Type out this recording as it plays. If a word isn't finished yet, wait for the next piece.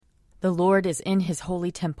The Lord is in his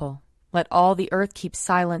holy temple. Let all the earth keep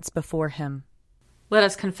silence before him. Let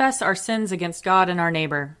us confess our sins against God and our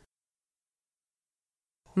neighbor.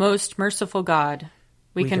 Most merciful God,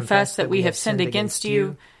 we confess that we have sinned against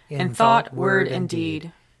you in thought, word, and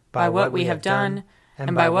deed, by what we have done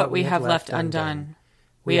and by what we have left undone.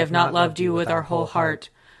 We have not loved you with our whole heart.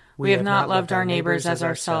 We have not loved our neighbors as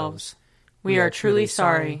ourselves. We are truly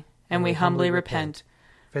sorry, and we humbly repent.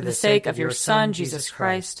 For the sake of your Son, Jesus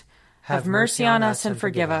Christ, have mercy on us and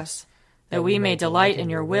forgive us, that we may delight in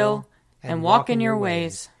your will and walk in your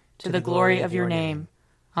ways, to the glory of your name.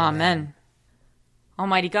 Amen.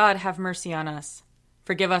 Almighty God, have mercy on us.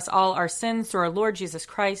 Forgive us all our sins through our Lord Jesus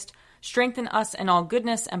Christ. Strengthen us in all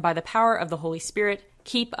goodness, and by the power of the Holy Spirit,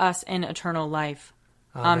 keep us in eternal life.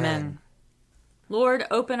 Amen. Lord,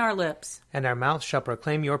 open our lips, and our mouth shall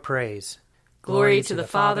proclaim your praise. Glory to the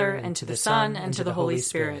Father, and to the Son, and to the Holy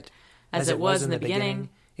Spirit, as it was in the beginning,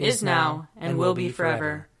 is now, and will be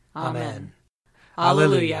forever. Amen.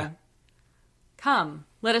 Alleluia. Come,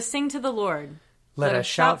 let us sing to the Lord. Let us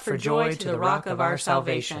shout for joy to the rock of our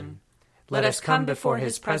salvation. Let us come before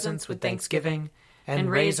his presence with thanksgiving, and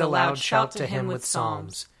raise a loud shout to him with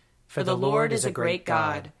psalms. For the Lord is a great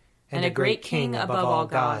God, and a great King above all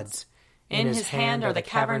gods. In his hand are the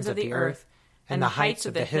caverns of the earth, and the heights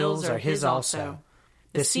of the hills are his also.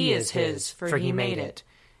 The sea is his, for he made it,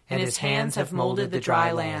 and his hands have molded the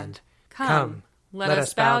dry land. Come, let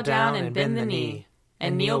us bow down and bend the knee,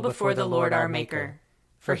 and kneel before the Lord our Maker.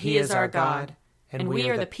 For he is our God, and we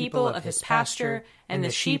are the people of his pasture and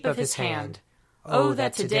the sheep of his hand. Oh,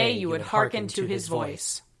 that today you would hearken to his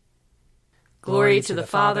voice. Glory to the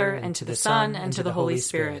Father, and to the Son, and to the Holy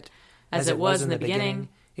Spirit, as it was in the beginning,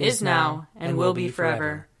 is now, and will be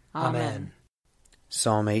forever. Amen.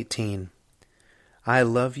 Psalm 18. I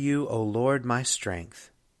love you, O Lord, my strength.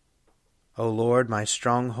 O Lord, my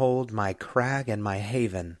stronghold, my crag, and my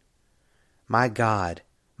haven, my God,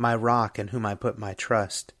 my rock in whom I put my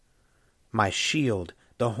trust, my shield,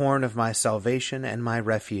 the horn of my salvation, and my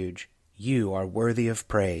refuge, you are worthy of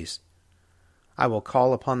praise. I will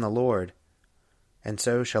call upon the Lord, and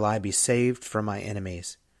so shall I be saved from my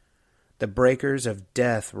enemies. The breakers of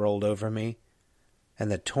death rolled over me, and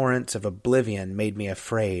the torrents of oblivion made me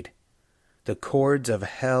afraid. The cords of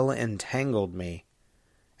hell entangled me,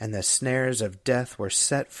 and the snares of death were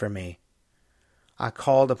set for me. I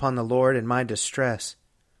called upon the Lord in my distress,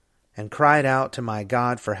 and cried out to my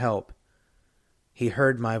God for help. He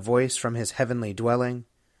heard my voice from his heavenly dwelling.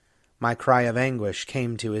 My cry of anguish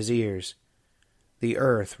came to his ears. The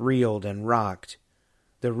earth reeled and rocked.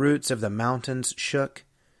 The roots of the mountains shook.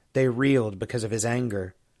 They reeled because of his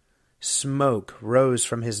anger. Smoke rose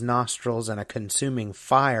from his nostrils, and a consuming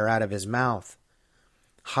fire out of his mouth.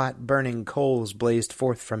 Hot burning coals blazed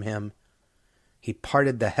forth from him. He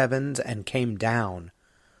parted the heavens and came down,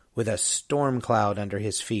 with a storm cloud under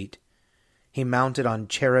his feet. He mounted on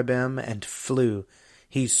cherubim and flew.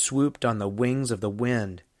 He swooped on the wings of the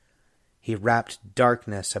wind. He wrapped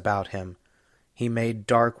darkness about him. He made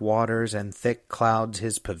dark waters and thick clouds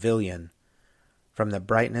his pavilion. From the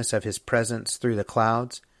brightness of his presence through the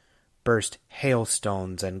clouds burst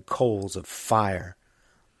hailstones and coals of fire.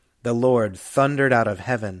 The Lord thundered out of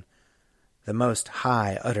heaven. The Most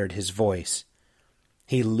High uttered his voice.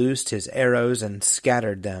 He loosed his arrows and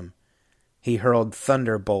scattered them. He hurled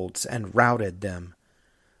thunderbolts and routed them.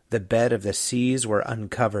 The bed of the seas were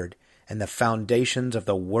uncovered, and the foundations of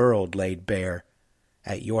the world laid bare.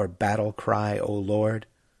 At your battle cry, O Lord,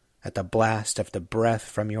 at the blast of the breath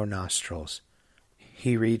from your nostrils.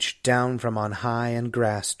 He reached down from on high and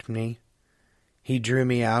grasped me. He drew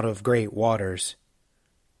me out of great waters.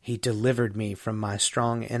 He delivered me from my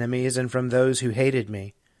strong enemies and from those who hated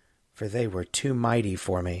me, for they were too mighty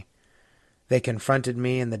for me. They confronted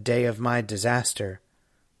me in the day of my disaster,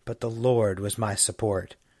 but the Lord was my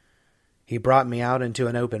support. He brought me out into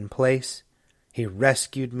an open place. He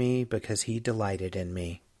rescued me because he delighted in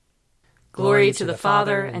me. Glory to the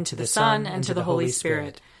Father, and to the Son, and to the Holy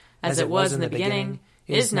Spirit, as it was in the beginning,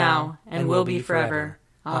 is now, and will be forever.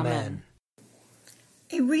 Amen.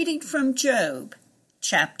 A reading from Job,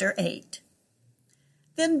 chapter 8.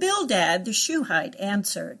 Then Bildad the Shuhite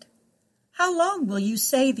answered, How long will you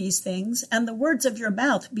say these things, and the words of your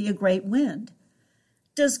mouth be a great wind?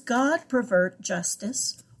 Does God pervert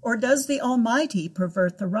justice, or does the Almighty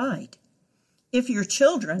pervert the right? If your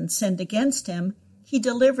children sinned against him, he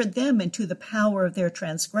delivered them into the power of their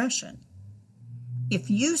transgression. If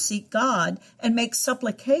you seek God and make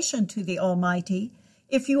supplication to the Almighty,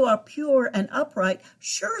 if you are pure and upright,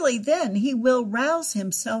 surely then he will rouse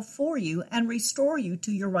himself for you and restore you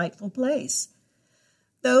to your rightful place.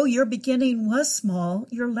 Though your beginning was small,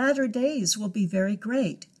 your latter days will be very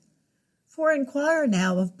great. For inquire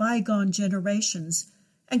now of bygone generations,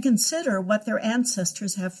 and consider what their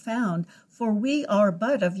ancestors have found, for we are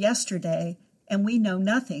but of yesterday, and we know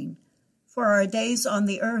nothing, for our days on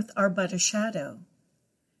the earth are but a shadow.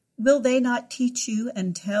 Will they not teach you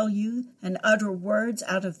and tell you and utter words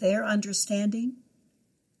out of their understanding?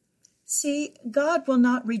 See, God will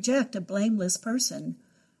not reject a blameless person,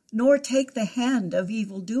 nor take the hand of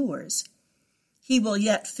evildoers. He will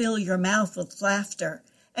yet fill your mouth with laughter,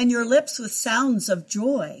 and your lips with sounds of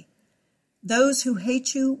joy. Those who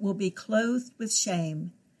hate you will be clothed with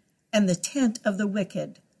shame, and the tent of the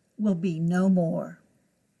wicked will be no more.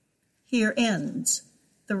 Here ends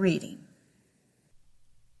the reading.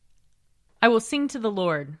 I will sing to the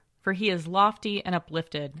Lord, for he is lofty and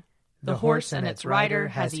uplifted. The horse and its rider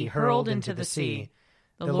has he hurled into the sea.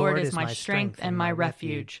 The Lord is my strength and my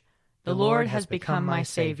refuge. The Lord has become my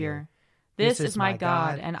Savior. This is my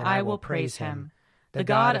God, and I will praise him, the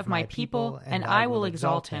God of my people, and I will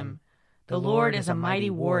exalt him. The Lord is a mighty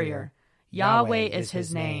warrior. Yahweh is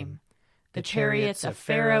his name. The chariots of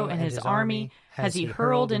Pharaoh and his army has he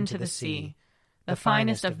hurled into the sea. The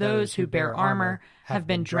finest of those who bear armor have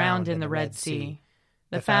been drowned in the Red Sea.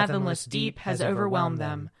 The fathomless deep has overwhelmed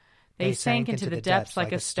them. They sank into the depths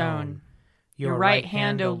like a stone. Your right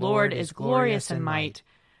hand, O Lord, is glorious in might.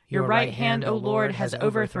 Your right hand, O Lord, has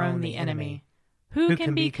overthrown the enemy. Who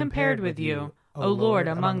can be compared with you, O Lord,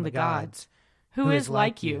 among the gods? Who is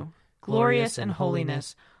like you, glorious in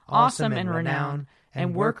holiness, awesome in renown,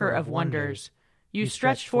 and worker of wonders? You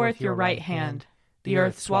stretched forth your right hand. The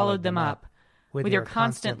earth swallowed them up. With your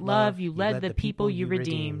constant love you led the people you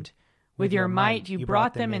redeemed. With your might you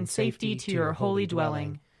brought them in safety to your holy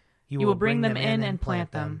dwelling. You will bring them in and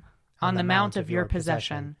plant them on the mount of your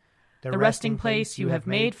possession, the resting place you have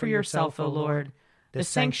made for yourself, O Lord, the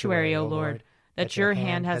sanctuary, O Lord, that your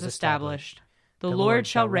hand has established. The Lord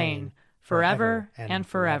shall reign forever and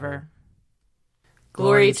forever.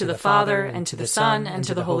 Glory to the Father, and to the Son, and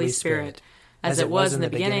to the Holy Spirit, as it was in the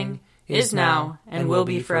beginning, is now, and will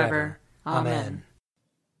be forever. Amen.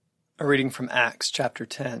 A reading from Acts chapter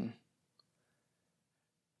 10.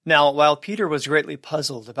 Now, while Peter was greatly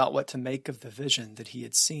puzzled about what to make of the vision that he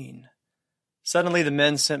had seen, suddenly the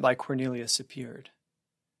men sent by Cornelius appeared.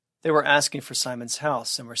 They were asking for Simon's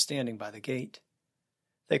house and were standing by the gate.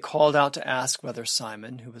 They called out to ask whether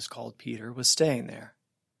Simon, who was called Peter, was staying there.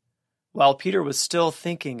 While Peter was still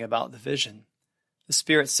thinking about the vision, the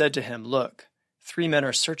Spirit said to him, "Look, 3 men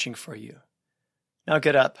are searching for you. Now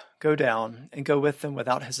get up, go down, and go with them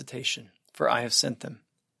without hesitation, for I have sent them."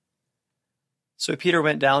 So Peter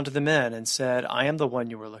went down to the men and said, "I am the one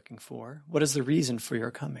you were looking for. What is the reason for your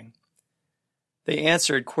coming?" They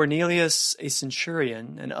answered, "Cornelius, a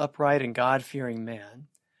centurion, an upright and God-fearing man,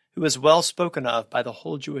 who is well spoken of by the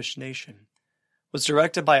whole Jewish nation, was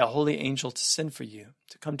directed by a holy angel to send for you,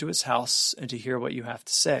 to come to his house and to hear what you have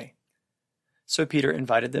to say." So Peter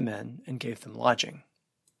invited them in and gave them lodging.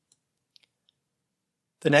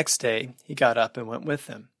 The next day he got up and went with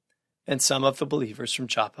them, and some of the believers from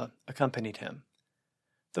Joppa accompanied him.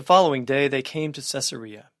 The following day they came to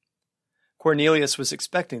Caesarea. Cornelius was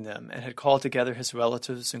expecting them and had called together his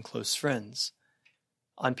relatives and close friends.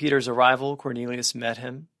 On Peter's arrival, Cornelius met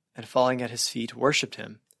him and, falling at his feet, worshipped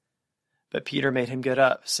him. But Peter made him get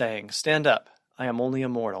up, saying, "Stand up, I am only a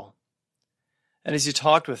mortal." And as he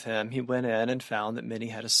talked with him, he went in and found that many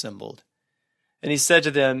had assembled. And he said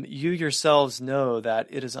to them, "You yourselves know that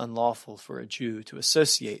it is unlawful for a Jew to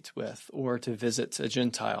associate with or to visit a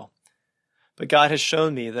Gentile. But God has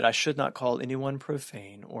shown me that I should not call anyone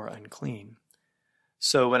profane or unclean.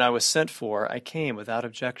 So when I was sent for, I came without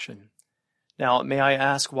objection. Now may I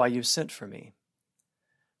ask why you sent for me?"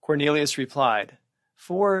 Cornelius replied,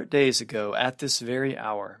 4 days ago, at this very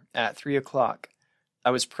hour, at 3 o'clock, I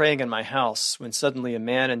was praying in my house when suddenly a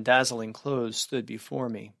man in dazzling clothes stood before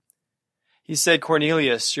me. He said,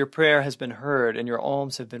 'Cornelius, your prayer has been heard, and your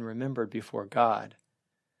alms have been remembered before God.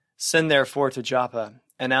 Send therefore to Joppa,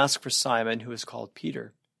 and ask for Simon, who is called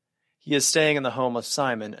Peter. He is staying in the home of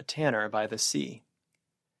Simon, a tanner by the sea.'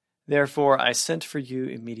 Therefore I sent for you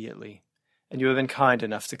immediately, and you have been kind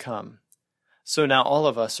enough to come. So now all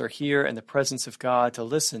of us are here in the presence of God to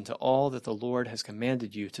listen to all that the Lord has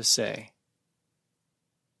commanded you to say."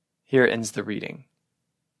 Here ends the reading.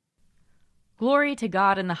 Glory to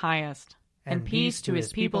God in the highest, and peace to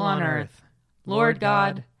his people on earth. Lord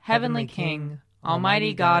God, heavenly King,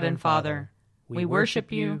 almighty God and Father, we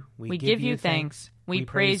worship you, we give you thanks, we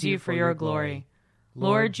praise you for your glory.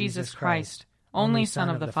 Lord Jesus Christ, only Son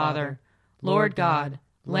of the Father, Lord God,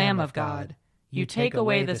 Lamb of God, you take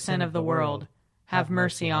away the sin of the world. have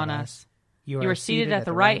mercy on us. You are seated at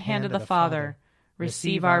the right hand of the Father.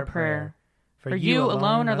 Receive our prayer. For you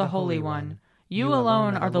alone are the Holy One. You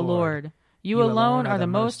alone are the Lord. You alone are the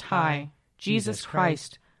Most High, Jesus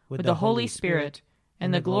Christ, with the Holy Spirit,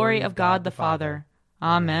 in the glory of God the Father.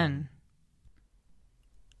 Amen.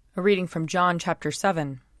 A reading from John chapter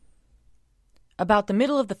 7. About the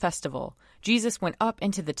middle of the festival, Jesus went up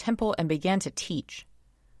into the temple and began to teach.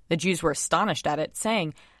 The Jews were astonished at it,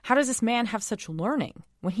 saying, "How does this man have such learning,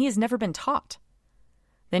 when he has never been taught?"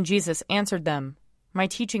 Then Jesus answered them, "My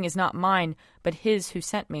teaching is not mine, but his who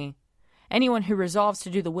sent me. Anyone who resolves to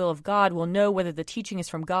do the will of God will know whether the teaching is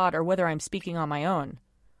from God or whether I am speaking on my own.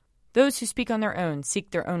 Those who speak on their own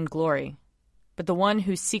seek their own glory. But the one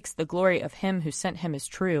who seeks the glory of him who sent him is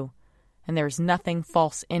true, and there is nothing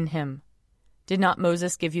false in him. Did not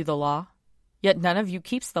Moses give you the law? Yet none of you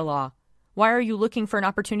keeps the law. Why are you looking for an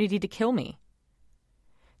opportunity to kill me?"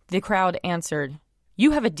 The crowd answered,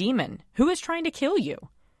 "You have a demon. Who is trying to kill you?"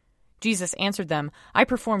 Jesus answered them, "I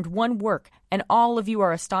performed one work, and all of you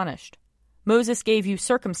are astonished. Moses gave you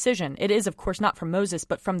circumcision. It is, of course, not from Moses,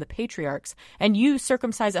 but from the patriarchs, and you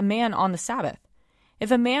circumcise a man on the Sabbath. If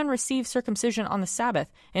a man receives circumcision on the Sabbath,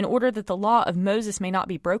 in order that the law of Moses may not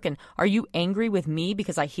be broken, are you angry with me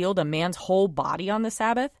because I healed a man's whole body on the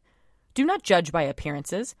Sabbath? Do not judge by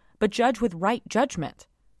appearances, but judge with right judgment."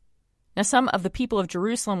 Now some of the people of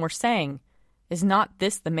Jerusalem were saying, "Is not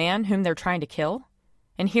this the man whom they're trying to kill?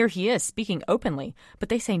 And here he is speaking openly, but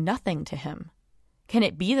they say nothing to him. Can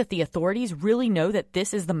it be that the authorities really know that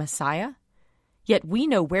this is the Messiah? Yet we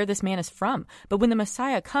know where this man is from, but when the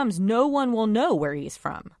Messiah comes, no one will know where he is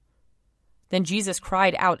from." Then Jesus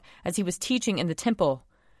cried out as he was teaching in the temple,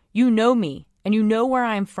 "You know me, and you know where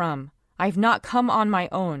I am from. I have not come on my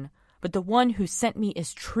own, but the one who sent me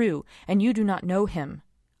is true, and you do not know him.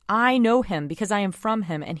 I know him because I am from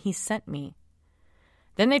him, and he sent me."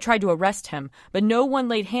 Then they tried to arrest him, but no one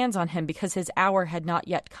laid hands on him because his hour had not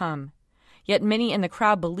yet come. Yet many in the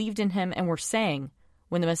crowd believed in him and were saying,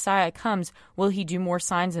 "When the Messiah comes, will he do more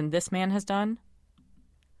signs than this man has done?"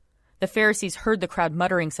 The Pharisees heard the crowd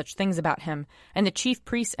muttering such things about him, and the chief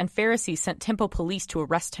priests and Pharisees sent temple police to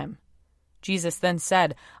arrest him. Jesus then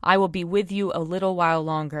said, "I will be with you a little while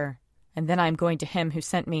longer, and then I am going to him who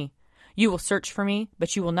sent me. You will search for me,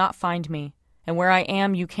 but you will not find me, and where I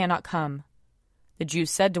am you cannot come." The Jews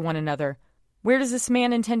said to one another, "Where does this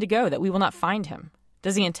man intend to go, that we will not find him?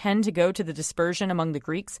 Does he intend to go to the dispersion among the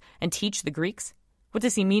Greeks and teach the Greeks? What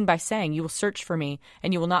does he mean by saying, 'You will search for me,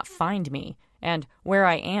 and you will not find me,' and 'Where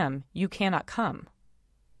I am, you cannot come'?"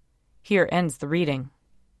 Here ends the reading.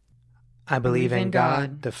 I believe in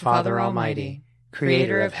God, the Father Almighty,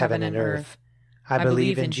 creator of heaven and earth. I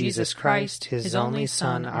believe in Jesus Christ, his only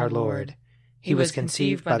Son, our Lord. He was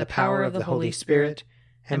conceived by the power of the Holy Spirit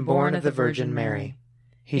and born of the Virgin Mary.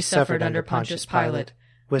 He suffered under Pontius Pilate,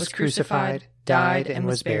 was crucified, died, and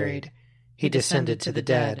was buried. He descended to the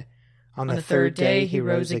dead. On the third day he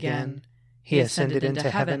rose again. He ascended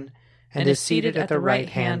into heaven and is seated at the right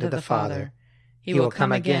hand of the Father. He will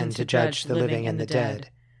come again to judge the living and the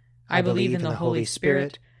dead. I believe in the Holy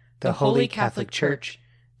Spirit, the Holy Catholic Church,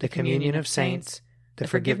 the communion of saints, the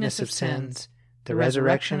forgiveness of sins, the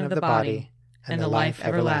resurrection of the body, and the life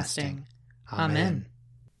everlasting. Amen.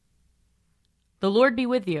 The Lord be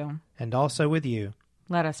with you. And also with you.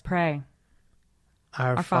 Let us pray.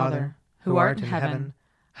 Our Father, who art in heaven,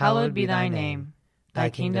 hallowed be thy name. Thy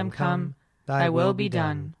kingdom come, thy will be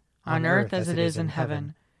done, on earth as it is in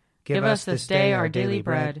heaven. Give us this day our daily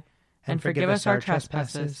bread, and forgive us our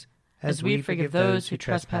trespasses, as we forgive those who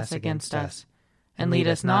trespass against us. And lead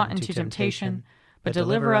us not into temptation, but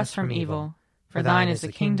deliver us from evil. For thine is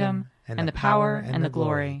the kingdom, and the power, and the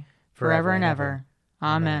glory, forever and ever.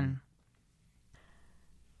 Amen.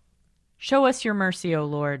 Show us your mercy, O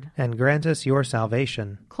Lord. And grant us your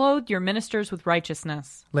salvation. Clothe your ministers with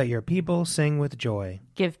righteousness. Let your people sing with joy.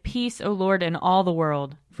 Give peace, O Lord, in all the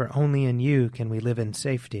world. For only in you can we live in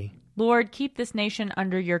safety. Lord, keep this nation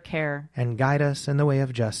under your care. And guide us in the way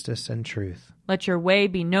of justice and truth. Let your way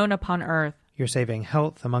be known upon earth. Your saving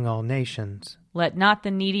health among all nations. Let not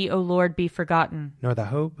the needy, O Lord, be forgotten. Nor the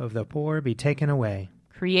hope of the poor be taken away.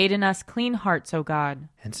 Create in us clean hearts, O God.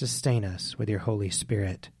 And sustain us with your Holy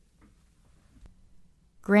Spirit.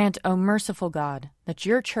 Grant, O merciful God, that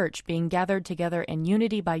your church, being gathered together in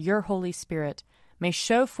unity by your Holy Spirit, may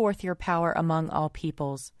show forth your power among all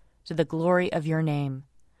peoples, to the glory of your name.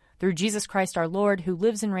 Through Jesus Christ our Lord, who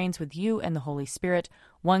lives and reigns with you and the Holy Spirit,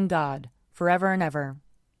 one God, forever and ever.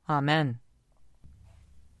 Amen.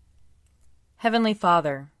 Heavenly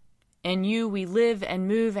Father, in you we live and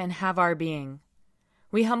move and have our being.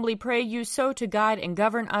 We humbly pray you so to guide and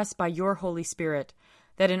govern us by your Holy Spirit,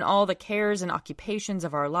 that in all the cares and occupations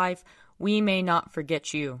of our life we may not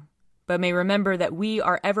forget you, but may remember that we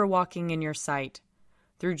are ever walking in your sight.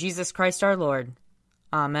 Through Jesus Christ our Lord.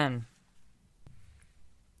 Amen.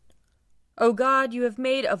 O God, you have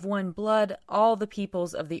made of one blood all the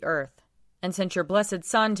peoples of the earth, and sent your blessed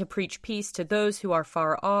Son to preach peace to those who are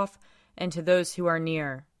far off and to those who are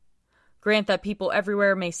near. Grant that people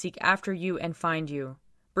everywhere may seek after you and find you.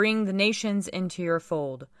 Bring the nations into your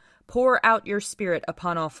fold. Pour out your Spirit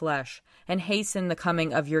upon all flesh, and hasten the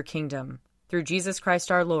coming of your kingdom. Through Jesus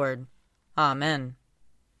Christ our Lord. Amen.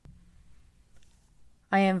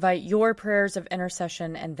 I invite your prayers of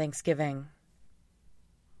intercession and thanksgiving.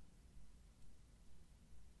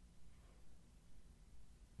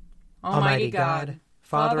 Almighty God,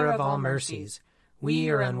 Father of all mercies, we,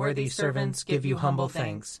 your unworthy servants, give you humble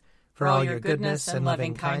thanks for all your goodness and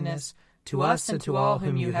loving kindness to us and to all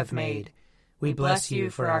whom you have made. We bless you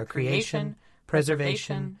for our creation,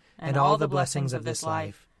 preservation, and all the blessings of this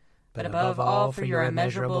life, but above all for your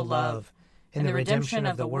immeasurable love in the redemption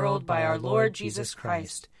of the world by our Lord Jesus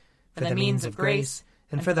Christ, for the means of grace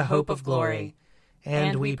and for the hope of glory.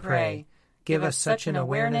 And we pray, give us such an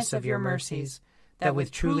awareness of your mercies that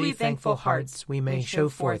with truly thankful hearts we may show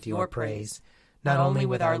forth your praise, not only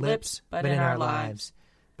with our lips, but in our lives,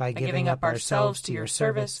 by giving up ourselves to your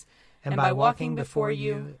service, and by walking before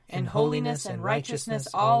you in holiness and righteousness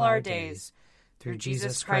all our days, through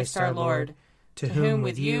Jesus Christ our Lord, to whom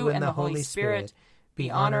with you and the Holy Spirit be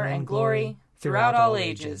honor and glory throughout all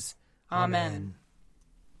ages. Amen.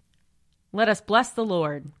 Let us bless the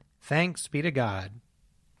Lord. Thanks be to God.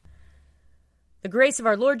 The grace of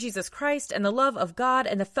our Lord Jesus Christ and the love of God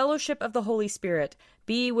and the fellowship of the Holy Spirit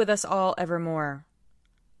be with us all evermore.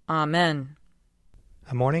 Amen.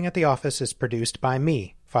 A Morning at the Office is produced by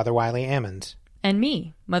me, Father Wiley Ammons. And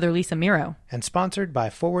me, Mother Lisa Meirow. And sponsored by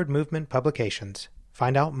Forward Movement Publications.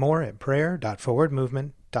 Find out more at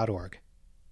prayer.forwardmovement.org.